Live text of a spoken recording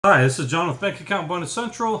Hi, this is John with Bank Account Bonus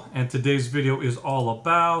Central, and today's video is all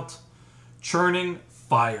about churning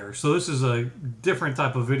fire. So this is a different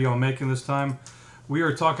type of video I'm making this time. We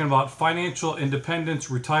are talking about financial independence,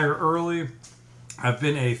 retire early. I've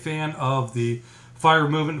been a fan of the FIRE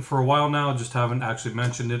movement for a while now, just haven't actually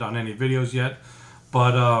mentioned it on any videos yet.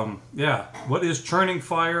 But yeah, what is churning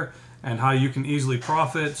fire and how you can easily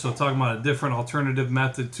profit. So talking about a different alternative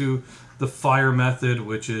method to the FIRE method,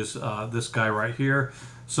 which is this guy right here.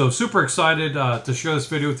 So super excited to share this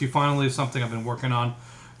video with you finally. It's something I've been working on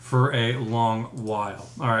for a long while.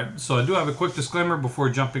 All right, so I do have a quick disclaimer before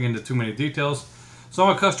jumping into too many details. So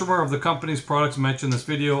I'm a customer of the company's products mentioned in this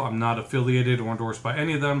video. I'm not affiliated or endorsed by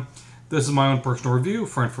any of them. This is my own personal review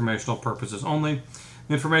for informational purposes only.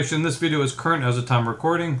 The information in this video is current as of time of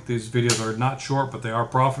recording. These videos are not short, but they are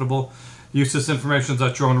profitable. Use this information is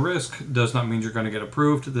at your own risk. Does not mean you're going to get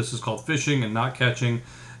approved. This is called fishing and not catching.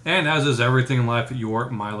 And as is everything in life, your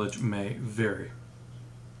mileage may vary.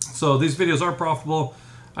 So these videos are profitable.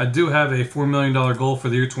 I do have a $4 million goal for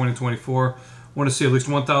the year 2024. I want to see at least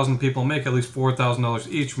 1,000 people make at least $4,000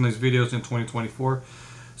 each from these videos in 2024.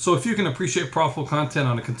 So if you can appreciate profitable content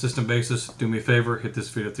on a consistent basis, do me a favor, hit this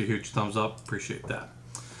video with a huge thumbs up. Appreciate that.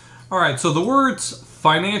 All right, so the words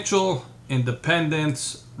financial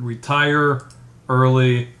independence, retire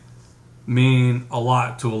early, mean a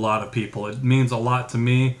lot to a lot of people. It means a lot to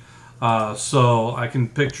me. So I can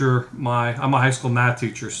picture I'm a high school math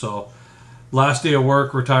teacher, so last day of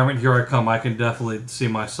work, retirement, here I come. I can definitely see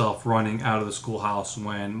myself running out of the schoolhouse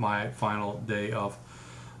when my final day of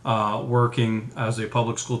working as a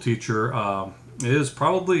public school teacher is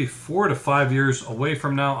probably 4 to 5 years away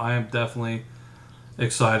from now. I am definitely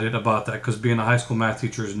excited about that because being a high school math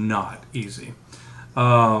teacher is not easy.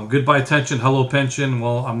 Goodbye pension, hello pension.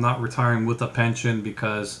 Well, I'm not retiring with a pension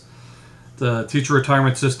because the teacher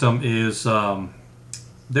retirement system is,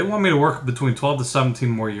 they want me to work between 12 to 17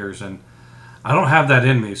 more years, and I don't have that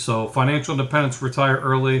in me. So financial independence, retire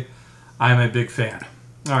early, I'm a big fan.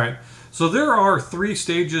 All right, so there are 3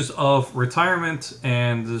 stages of retirement,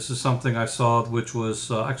 and this is something I saw, which was,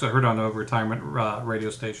 actually I heard on a retirement radio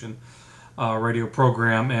station, radio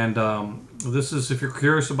program, and this is, if you're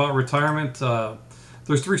curious about retirement,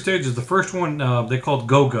 there's 3 stages. The first one they called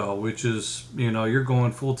go-go, which is, you're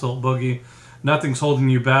going full tilt boogie. Nothing's holding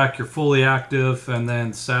you back. You're fully active. And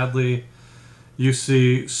then sadly, you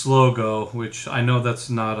see slow go, which I know that's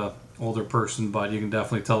not a older person, but you can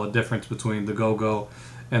definitely tell the difference between the go-go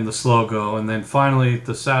and the slow go. And then finally,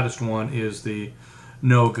 the saddest one is the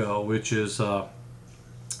no-go, which is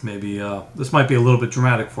maybe, this might be a little bit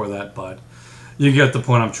dramatic for that, but you get the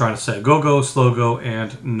point I'm trying to say. Go-go, slow go,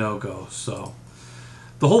 and no-go. So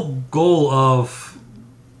the whole goal of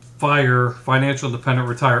FIRE, financial independent,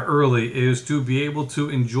 retire early, is to be able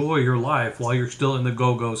to enjoy your life while you're still in the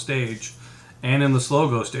go-go stage and in the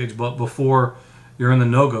slow-go stage, but before you're in the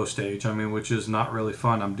no-go stage, which is not really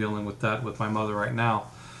fun. I'm dealing with that with my mother right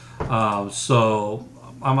now. So,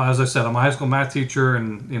 as I said, I'm a high school math teacher,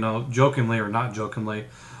 and, jokingly or not jokingly,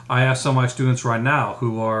 I asked some of my students right now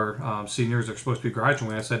who are seniors, are supposed to be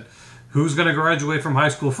graduating. I said, who's going to graduate from high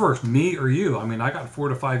school first, me or you? I got 4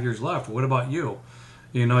 to 5 years left. What about you?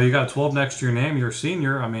 You got 12 next to your name. You're a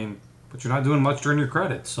senior. But you're not doing much during your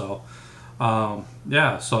credits. So,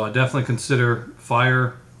 yeah. So I definitely consider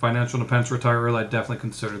FIRE, financial independence, retire early. I definitely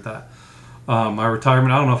considered that. My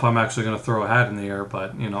retirement, I don't know if I'm actually going to throw a hat in the air,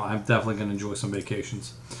 but, I'm definitely going to enjoy some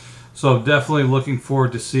vacations. So definitely looking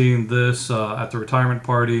forward to seeing this at the retirement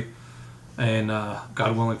party, and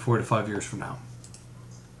God willing, 4 to 5 years from now.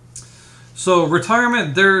 So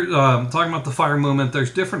retirement, they're talking about the FIRE movement.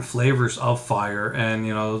 There's different flavors of FIRE, and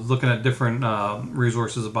looking at different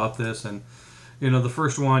resources about this, and the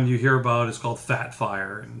first one you hear about is called Fat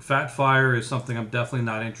FIRE, and Fat FIRE is something I'm definitely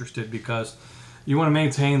not interested, because you want to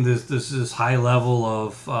maintain this high level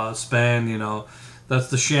of spend. That's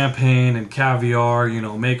the champagne and caviar.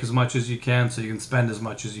 Make as much as you can so you can spend as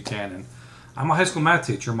much as you can. And I'm a high school math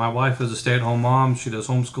teacher. My wife is a stay-at-home mom. She does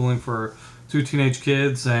homeschooling for 2 teenage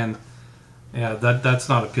kids, and yeah, that's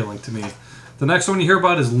not appealing to me. The next one you hear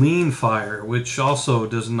about is lean FIRE, which also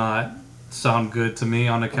does not sound good to me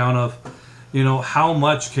on account of, how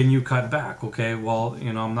much can you cut back? Okay, well,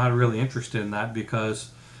 I'm not really interested in that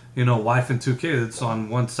because, wife and 2 kids on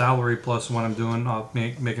one salary plus what I'm doing,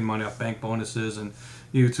 making money off bank bonuses and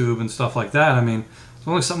YouTube and stuff like that. There's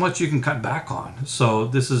only so much you can cut back on. So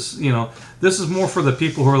this is, this is more for the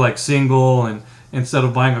people who are like single, and instead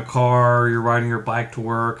of buying a car, you're riding your bike to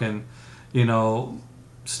work, and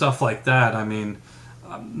stuff like that.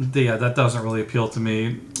 yeah, that doesn't really appeal to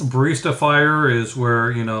me. Barista fire is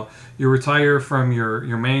where, you know, you retire from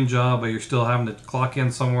your main job, but you're still having to clock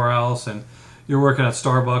in somewhere else, and you're working at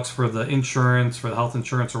Starbucks for the insurance, for the health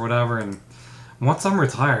insurance or whatever. And once I'm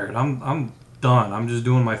retired, I'm done. I'm just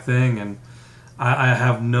doing my thing, and I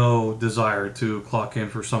have no desire to clock in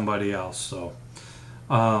for somebody else. So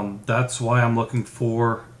that's why I'm looking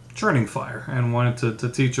for Churning Fire, and wanted to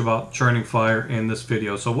teach about Churning Fire in this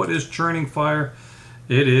video. So what is Churning Fire?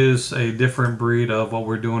 It is a different breed of what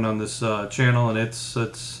we're doing on this channel, and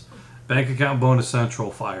it's bank account bonus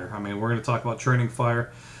central fire. I mean, we're going to talk about Churning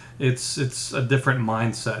Fire. It's a different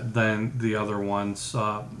mindset than the other ones.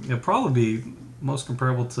 It'll probably be most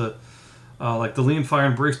comparable to like the lean fire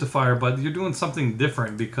and barista fire, but you're doing something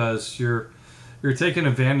different because you're taking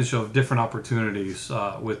advantage of different opportunities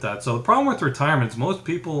with that. So the problem with retirement is most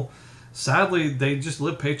people, sadly, they just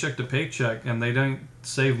live paycheck to paycheck, and they don't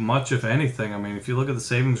save much, if anything. I mean, if you look at the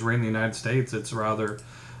savings rate in the United States, it's rather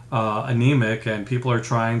anemic, and people are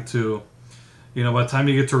trying to, you know, by the time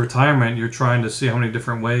you get to retirement, you're trying to see how many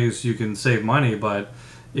different ways you can save money. But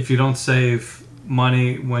if you don't save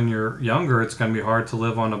money when you're younger, it's going to be hard to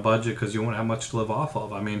live on a budget because you won't have much to live off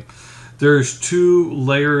of. I mean, there's two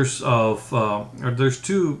layers of, or there's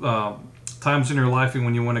two times in your life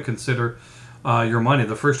when you want to consider your money.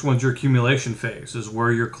 The first one's your accumulation phase, is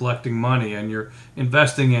where you're collecting money and you're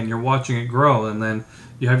investing in, you're watching it grow. And then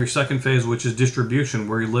you have your second phase, which is distribution,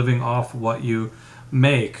 where you're living off what you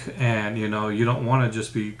make. And, you know, you don't want to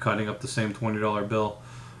just be cutting up the same $20 bill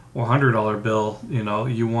or $100 bill. You know,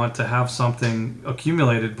 you want to have something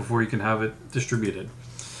accumulated before you can have it distributed.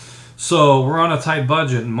 So we're on a tight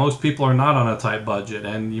budget, and most people are not on a tight budget.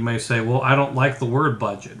 And you may say, well, I don't like the word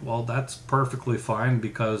budget. Well, that's perfectly fine,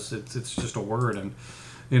 because it's just a word. And,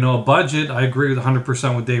 you know, a budget, I agree with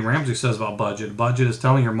 100% what Dave Ramsey says about budget. Budget is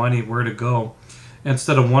telling your money where to go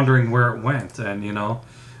instead of wondering where it went. And, you know,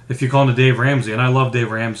 if you call into Dave Ramsey, and I love Dave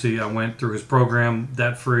Ramsey, I went through his program,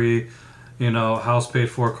 debt-free, you know, house paid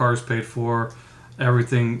for, cars paid for,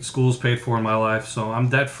 everything, schools paid for in my life. So I'm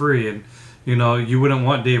debt-free. And, you know, you wouldn't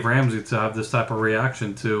want Dave Ramsey to have this type of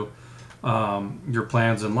reaction to your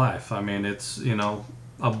plans in life. I mean, it's, you know,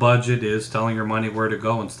 a budget is telling your money where to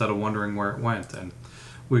go instead of wondering where it went. And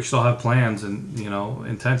we still have plans and, you know,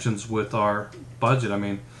 intentions with our budget. I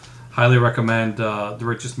mean, highly recommend The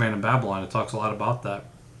Richest Man in Babylon. It talks a lot about that.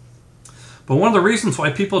 But one of the reasons why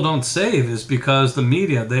people don't save is because the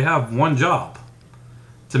media, they have one job: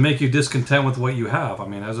 to make you discontent with what you have. I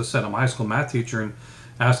mean, as I said, I'm a high school math teacher, and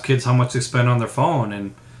ask kids how much they spend on their phone,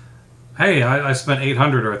 and hey, I spent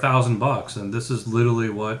 $800 or $1,000, and this is literally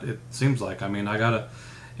what it seems like. I mean, I got a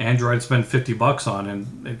Android spend $50 on,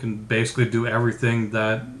 and it can basically do everything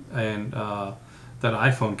that that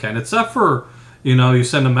iPhone can, except for, you know, you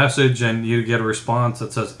send a message and you get a response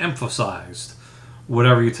that says emphasized,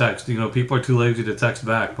 whatever you text. You know, people are too lazy to text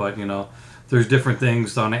back, but, you know, there's different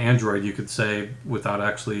things on Android you could say without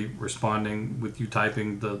actually responding with you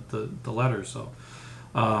typing the letters. So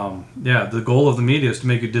yeah, the goal of the media is to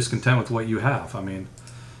make you discontent with what you have. I mean,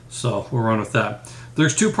 so we'll run with that.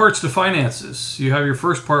 There's two parts to finances. You have your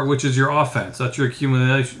first part, which is your offense. That's your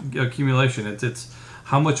accumulation. It's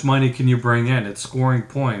how much money can you bring in. It's scoring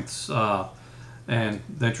points. And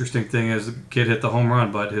the interesting thing is, the kid hit the home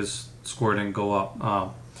run, but his score didn't go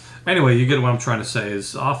up. Anyway, you get what I'm trying to say.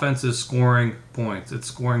 Is offense is scoring points. It's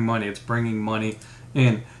scoring money. It's bringing money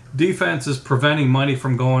in. Defense is preventing money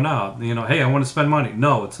from going out. You know, hey, I want to spend money.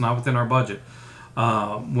 No, it's not within our budget.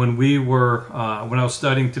 When I was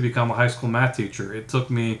studying to become a high school math teacher, it took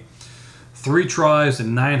me 3 tries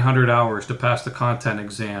and 900 hours to pass the content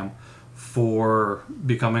exam for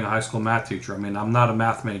becoming a high school math teacher. I mean, I'm not a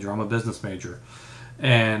math major. I'm a business major.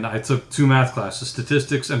 And I took 2 math classes,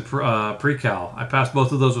 statistics and pre-cal. I passed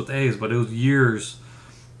both of those with A's, but it was years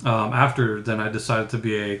after then I decided to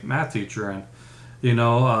be a math teacher. And you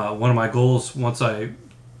know, one of my goals, once I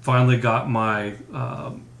finally got my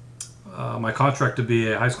my contract to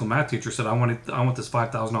be a high school math teacher, said I want this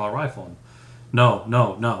 $5,000 rifle. And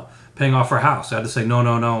no. Paying off our house, I had to say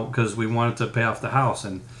no, because we wanted to pay off the house.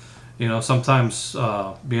 And you know, sometimes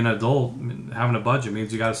being an adult, having a budget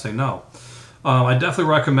means you got to say no. I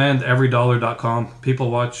definitely recommend everydollar.com.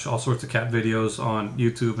 People watch all sorts of cat videos on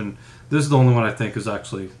YouTube, and this is the only one I think is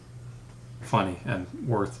actually funny and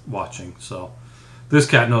worth watching. So this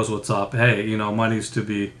cat knows what's up. Hey, you know, money's to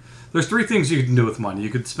be... There's 3 things you can do with money. You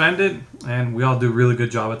could spend it, and we all do a really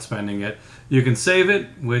good job at spending it. You can save it,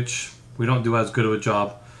 which we don't do as good of a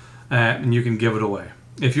job, and you can give it away.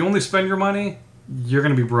 If you only spend your money, you're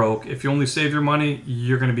going to be broke. If you only save your money,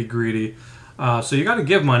 you're going to be greedy. So you got to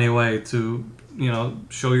give money away to,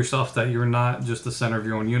 show yourself that you're not just the center of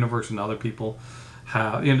your own universe, and other people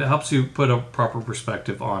have. It helps you put a proper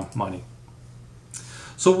perspective on money.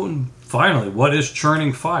 So finally, what is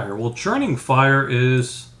Churning Fire? Well, Churning Fire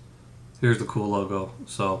is, here's the cool logo.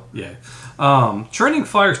 So yay. Churning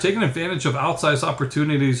Fire is taking advantage of outsized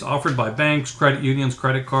opportunities offered by banks, credit unions,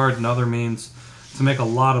 credit cards, and other means to make a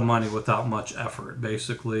lot of money without much effort.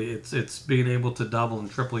 Basically, it's being able to double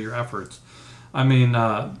and triple your efforts. I mean,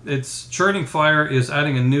 it's Churning Fire is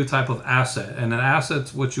adding a new type of asset, and an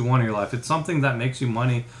asset's what you want in your life. It's something that makes you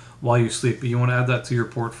money while you sleep, but you want to add that to your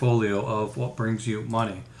portfolio of what brings you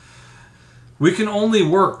money. We can only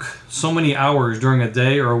work so many hours during a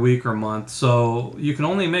day or a week or a month, so you can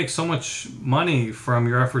only make so much money from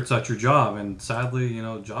your efforts at your job, and sadly,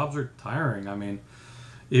 jobs are tiring. I mean,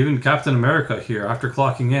 even Captain America here, after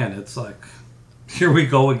clocking in, it's like, here we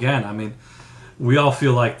go again. I mean, we all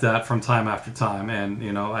feel like that from time after time,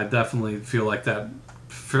 and I definitely feel like that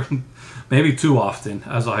maybe too often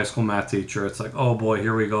as a high school math teacher. It's like, oh boy,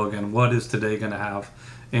 here we go again. What is today going to have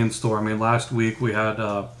in store? I mean, last week we had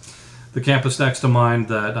the campus next to mine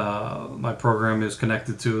that my program is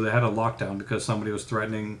connected to. They had a lockdown because somebody was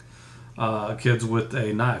threatening kids with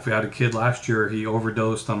a knife. We had a kid last year, he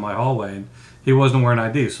overdosed on my hallway, and he wasn't wearing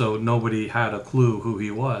ID, so nobody had a clue who he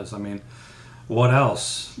was. I mean, what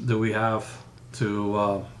else do we have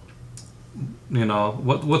to,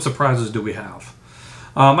 what surprises do we have?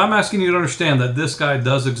 I'm asking you to understand that this guy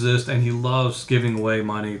does exist, and he loves giving away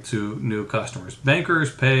money to new customers.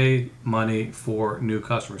 Bankers pay money for new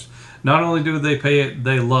customers. Not only do they pay it,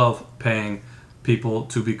 they love paying people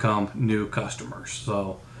to become new customers.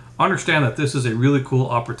 So understand that this is a really cool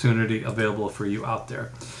opportunity available for you out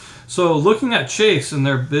there. So looking at Chase and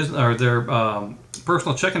their business or their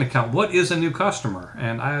personal checking account, what is a new customer?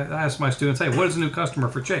 And I ask my students, hey, what is a new customer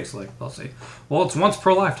for Chase? Like, they'll say, well, it's once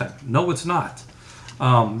per lifetime. No, it's not.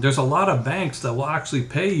 There's a lot of banks that will actually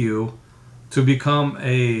pay you to become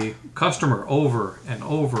a customer over and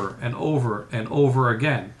over and over and over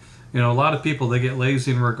again. A lot of people, they get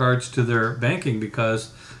lazy in regards to their banking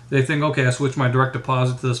because they think, okay, I switched my direct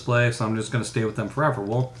deposit to this place, I'm just going to stay with them forever.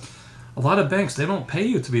 Well, a lot of banks, they don't pay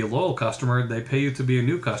you to be a loyal customer, they pay you to be a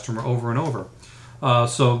new customer over and over.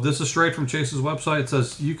 So this is straight from Chase's website. It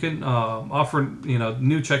says you can offer,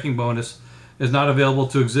 new checking bonus is not available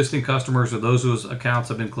to existing customers or those whose accounts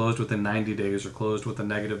have been closed within 90 days or closed with a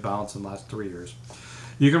negative balance in the last 3 years.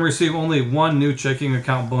 You can receive only one new checking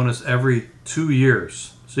account bonus every 2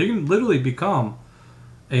 years. So you can literally become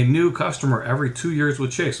a new customer every 2 years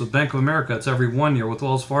with Chase. With Bank of America, it's every 1 year. With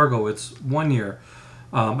Wells Fargo, it's 1 year.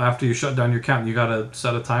 After you shut down your account, you got to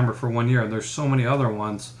set a timer for 1 year. And there's so many other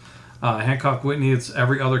ones. Hancock Whitney, it's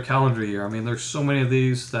every other calendar year. I mean, there's so many of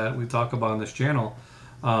these that we talk about on this channel.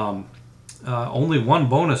 Only one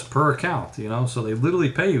bonus per account, so they literally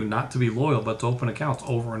pay you not to be loyal, but to open accounts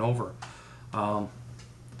over and over.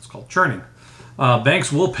 It's called churning.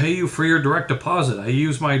 Banks will pay you for your direct deposit. I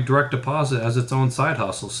use my direct deposit as its own side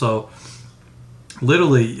hustle. So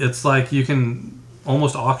literally, it's like you can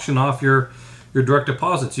almost auction off your direct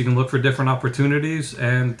deposits. You can look for different opportunities,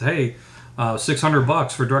 and hey,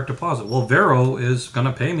 $600 for direct deposit. Well, Vero is going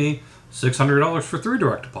to pay me $600 for 3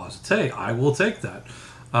 direct deposits. Hey, I will take that.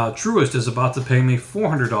 Truist is about to pay me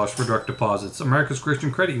 $400 for direct deposits. America's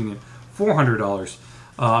Christian Credit Union, $400.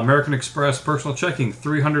 American Express Personal Checking,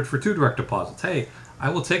 $300 for 2 direct deposits. Hey, I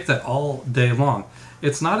will take that all day long.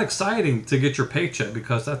 It's not exciting to get your paycheck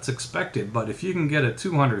because that's expected, but if you can get a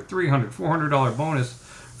 $200, $300, $400 bonus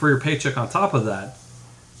for your paycheck on top of that,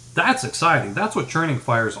 that's exciting. That's what Churning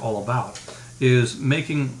Fire is all about, is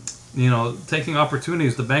making, taking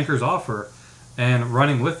opportunities the bankers offer and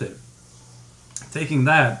running with it. Taking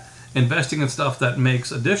that, investing in stuff that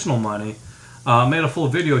makes additional money. Made a full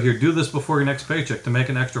video here. Do this before your next paycheck to make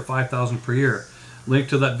an extra $5,000 per year. Link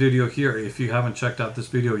to that video here if you haven't checked out this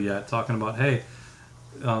video yet, talking about, hey,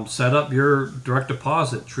 set up your direct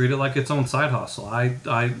deposit. Treat it like its own side hustle.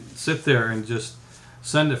 I sit there and just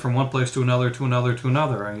send it from one place to another, to another, to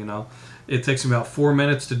another. And, it takes me about 4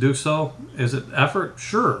 minutes to do so. Is it effort?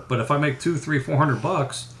 Sure. But if I make $200, $300,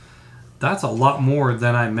 $400, that's a lot more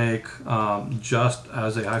than I make just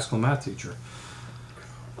as a high school math teacher.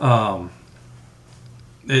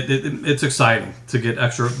 It's exciting to get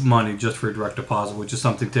extra money just for a direct deposit, which is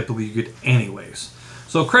something typically you get anyways.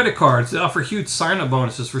 So credit cards, they offer huge sign-up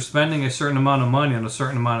bonuses for spending a certain amount of money on a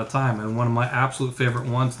certain amount of time. And one of my absolute favorite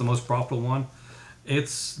ones, the most profitable one,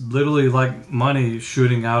 it's literally like money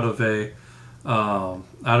shooting out of an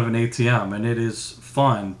ATM, and it is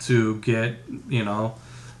fun to get,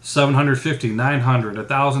 $750, $900,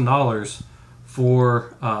 $1,000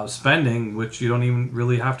 for spending, which you don't even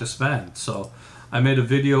really have to spend. So I made a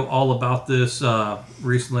video all about this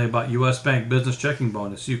recently about U.S. Bank business checking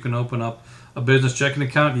bonus. You can open up a business checking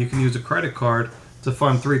account. You can use a credit card to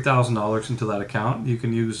fund $3,000 into that account. You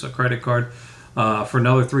can use a credit card for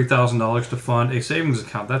another $3,000 to fund a savings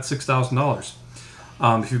account. That's $6,000.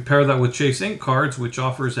 If you pair that with Chase Ink cards, which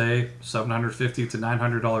offers a $750 to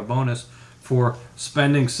 $900 bonus for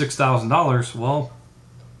spending $6,000, well,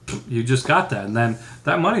 you just got that. And then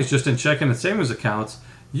that money is just in checking and savings accounts.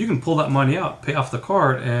 You can pull that money out, pay off the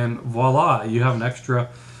card, and voila, you have an extra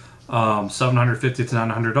 $750 to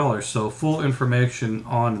 $900. So full information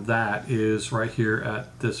on that is right here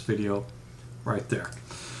at this video right there.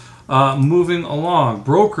 Moving along,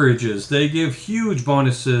 brokerages, they give huge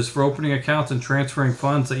bonuses for opening accounts and transferring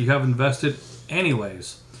funds that you have invested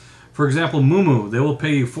anyways. For example, Moomoo, they will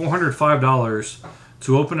pay you $405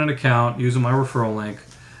 to open an account using my referral link,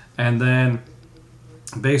 and then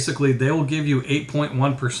basically they will give you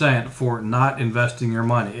 8.1% for not investing your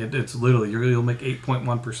money. It's literally, you'll make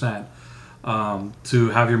 8.1% to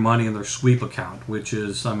have your money in their sweep account, which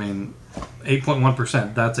is, I mean,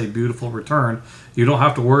 8.1%. That's a beautiful return. You don't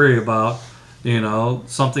have to worry about, you know,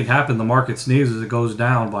 something happened, the market sneezes, it goes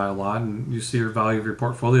down by a lot, and you see your value of your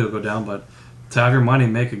portfolio go down. But to have your money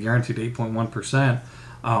make a guaranteed 8.1%,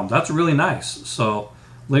 that's really nice. So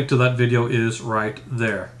link to that video is right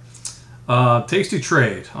there. Tasty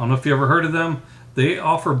Trade, I don't know if you ever heard of them. They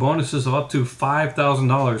offer bonuses of up to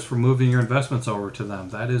 $5,000 for moving your investments over to them.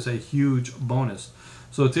 That is a huge bonus.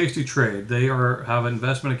 So Tasty Trade, they have an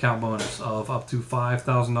investment account bonus of up to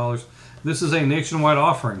 $5,000. This is a nationwide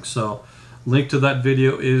offering, so link to that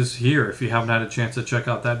video is here if you haven't had a chance to check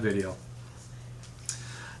out that video.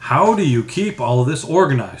 How do you keep all of this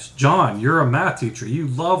organized? John, you're a math teacher. You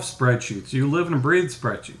love spreadsheets. You live and breathe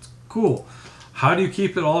spreadsheets. Cool. How do you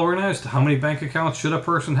keep it all organized? How many bank accounts should a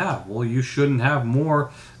person have? Well, you shouldn't have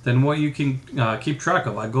more than what you can keep track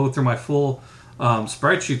of. I go through my full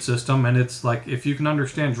spreadsheet system, and it's like, if you can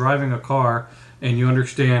understand driving a car and you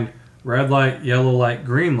understand red light, yellow light,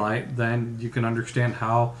 green light, then you can understand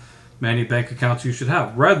how many bank accounts you should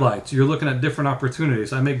have. Red lights, you're looking at different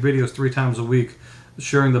opportunities. I make videos 3 times a week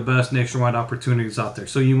sharing the best nationwide opportunities out there.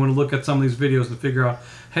 So you want to look at some of these videos and figure out,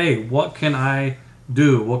 hey, what can I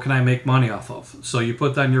do? What can I make money off of? So you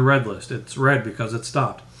put that in your red list. It's red because it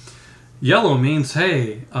stopped. Yellow means,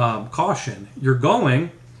 hey, caution. You're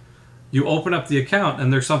going, you open up the account,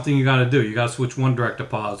 and there's something you got to do. You got to switch 1 direct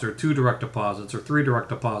deposit, or 2 direct deposits, or 3 direct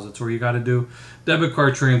deposits, or you got to do debit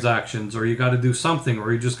card transactions, or you got to do something,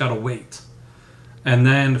 or you just got to wait. And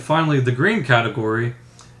then finally, the green category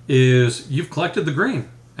is you've collected the green,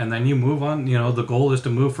 and then you move on. You know, the goal is to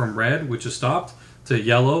move from red, which is stopped, to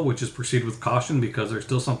yellow, which is proceed with caution because there's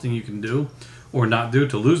still something you can do or not do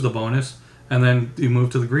to lose the bonus, and then you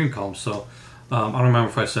move to the green column. So I don't remember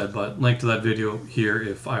if I said, but link to that video here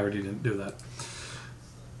if I already didn't do that.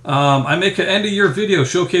 I make an end of year video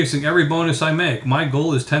showcasing every bonus I make. My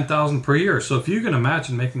goal is $10,000 per year. So if you can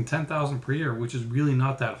imagine making $10,000 per year, which is really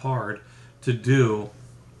not that hard to do,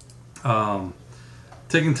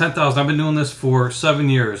 taking $10,000, I've been doing this for 7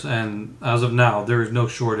 years, and as of now, there is no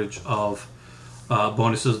shortage of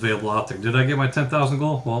bonuses available out there. Did I get my 10,000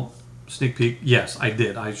 goal? Well, sneak peek, yes, I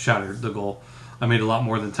did. I shattered the goal. I made a lot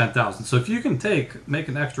more than 10,000. So if you can make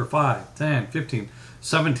an extra $5, $10, $15,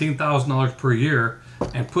 $17,000 per year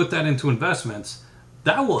and put that into investments,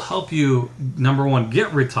 that will help you, number one,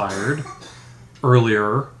 get retired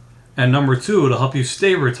earlier, and number two, it'll help you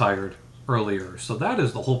stay retired earlier. So that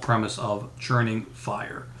is the whole premise of Churning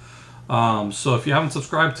Fire. So if you haven't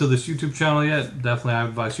subscribed to this YouTube channel yet, definitely I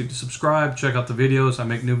advise you to subscribe. Check out the videos. I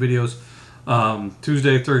make new videos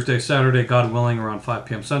Tuesday, Thursday, Saturday, God willing, around 5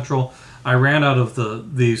 p.m. Central. I ran out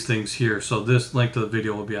of these things here, so this link to the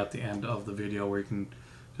video will be at the end of the video where you can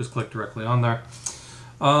just click directly on there.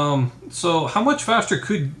 So how much faster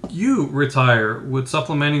could you retire with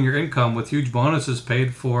supplementing your income with huge bonuses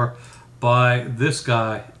paid for by this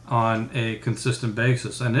guy on a consistent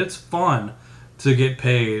basis? And it's fun to get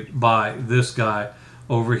paid by this guy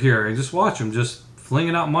over here, and just watch him just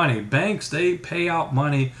flinging out money. Banks, they pay out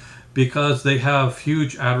money because they have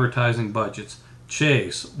huge advertising budgets.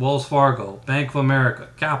 Chase, Wells Fargo, Bank of America,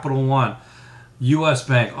 Capital One, U.S.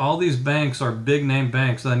 Bank, all these banks are big name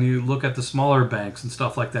banks. Then you look at the smaller banks and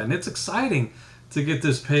stuff like that, and it's exciting to get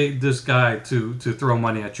this guy to throw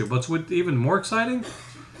money at you. But what's even more exciting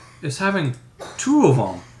is having 2 of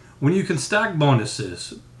them when you can stack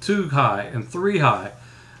bonuses 2 high and 3 high,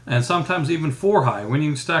 and sometimes even 4 high, when you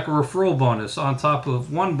can stack a referral bonus on top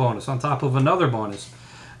of 1 bonus on top of another bonus.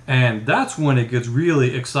 And that's when it gets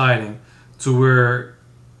really exciting, to where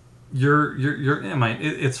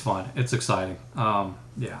it's fun, it's exciting.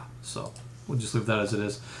 Yeah, so we'll just leave that as it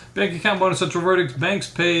is. Bank account bonus central verdict. Banks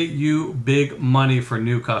pay you big money for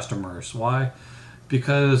new customers. Why?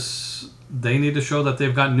 Because they need to show that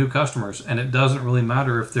they've got new customers, and it doesn't really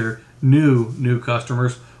matter if they're new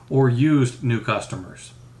customers or used new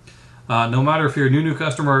customers. No matter if you're a new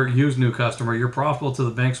customer or used new customer, you're profitable to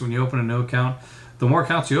the banks when you open a new account. The more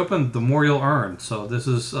accounts you open, the more you'll earn. So this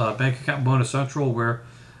is Bank Account Bonus Central, where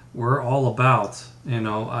we're all about, you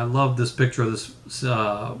know, I love this picture of this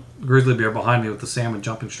grizzly bear behind me with the salmon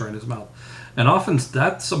jumping straight in his mouth. And often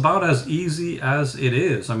that's about as easy as it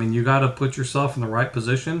is. I mean, you got to put yourself in the right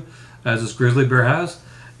position, as this grizzly bear has,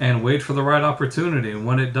 and wait for the right opportunity. And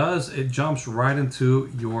when it does, it jumps right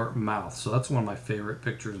into your mouth. So that's one of my favorite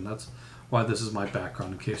pictures, and that's why this is my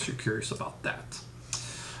background, in case you're curious about that.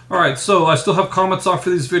 All right, so I still have comments off for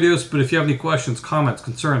these videos, but if you have any questions, comments,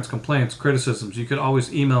 concerns, complaints, criticisms, you could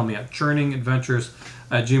always email me at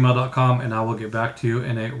churningadventures@gmail.com, and I will get back to you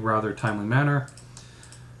in a rather timely manner.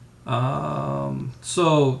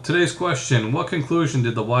 So today's question: what conclusion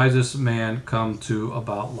did the wisest man come to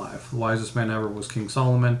about life? The wisest man ever was King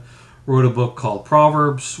Solomon. Wrote a book called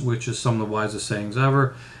Proverbs, which is some of the wisest sayings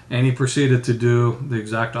ever, and he proceeded to do the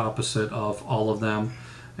exact opposite of all of them.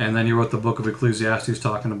 And then he wrote the book of Ecclesiastes,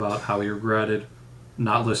 talking about how he regretted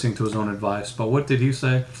not listening to his own advice. But what did he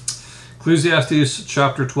say? Ecclesiastes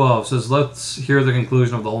chapter 12 says, let's hear the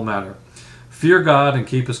conclusion of the whole matter. Fear God and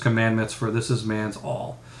keep his commandments, for this is man's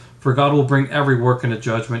all. For God will bring every work into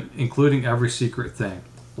judgment, including every secret thing.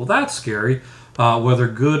 Well, that's scary, whether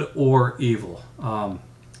good or evil.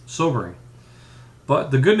 Sobering. But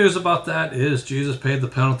the good news about that is Jesus paid the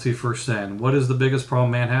penalty for sin. What is the biggest problem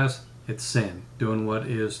man has? It's sin, doing what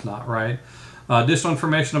is not right. Additional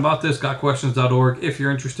information about this, gotquestions.org. If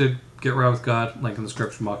you're interested, get right with God. Link in the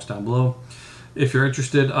description box down below. If you're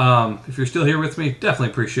interested, if you're still here with me, definitely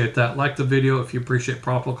appreciate that. Like the video if you appreciate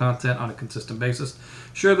profitable content on a consistent basis.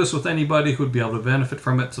 Share this with anybody who would be able to benefit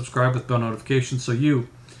from it. Subscribe with bell notifications so you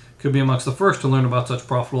could be amongst the first to learn about such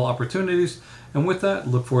profitable opportunities. And with that,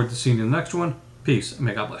 look forward to seeing you in the next one. Peace, and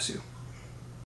may God bless you.